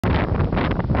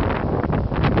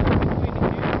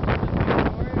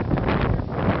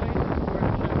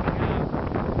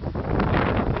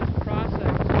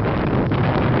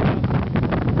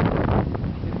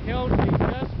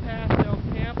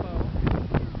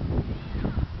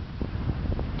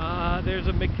There's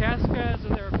a McCaskey's,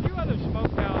 and there are a few other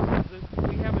smokehouses that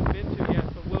we haven't been to yet,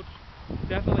 but we'll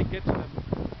definitely get to them.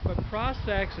 But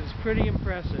Prasek's is pretty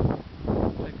impressive.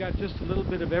 They've got just a little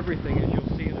bit of everything, as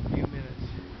you'll see in a few minutes.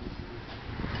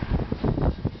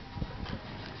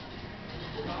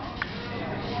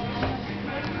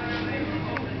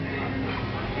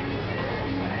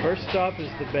 First stop is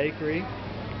the bakery.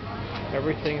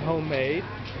 Everything homemade.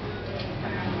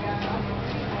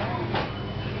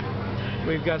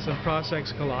 We've got some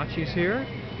Prasek's kolaches here.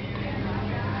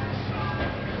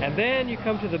 And then you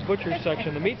come to the butcher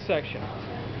section, the meat section.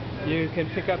 You can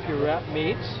pick up your wrapped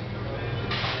meats.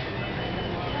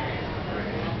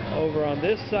 Over on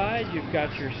this side, you've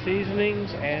got your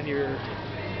seasonings and your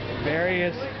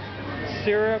various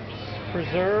syrups,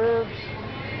 preserves.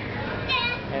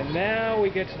 And now we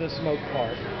get to the smoked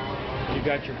part. You've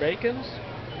got your bacons,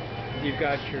 you've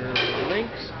got your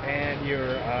links and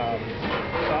your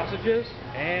sausages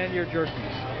and your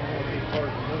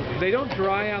jerkies. They don't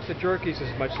dry out the jerkies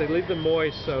as much. They leave them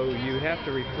moist, so you have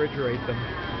to refrigerate them.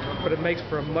 But it makes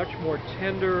for a much more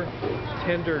tender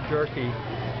jerky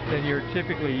than you're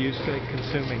typically used to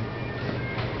consuming.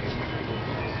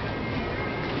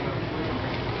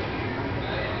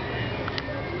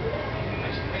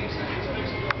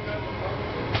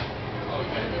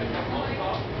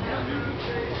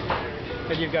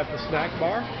 And you've got the snack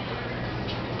bar.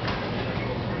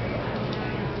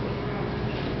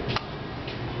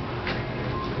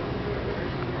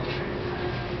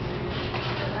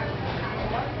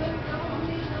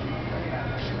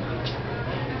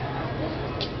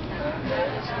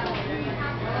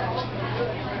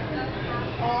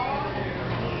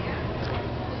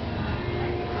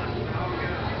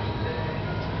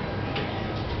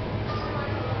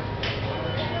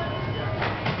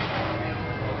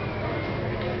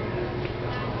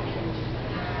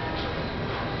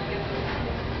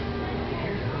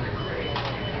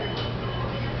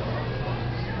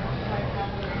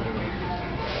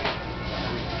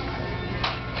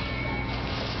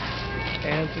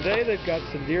 And today they've got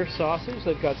some deer sausage.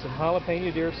 They've got some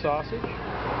jalapeno deer sausage.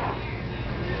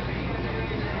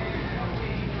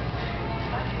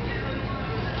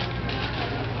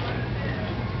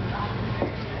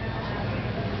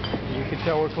 You can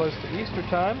tell we're close to Easter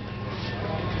time.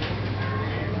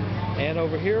 And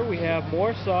over here we have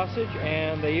more sausage,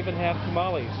 and they even have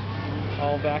tamales,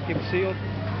 all vacuum sealed.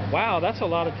 Wow, that's a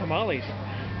lot of tamales.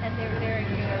 And they're very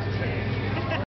good too.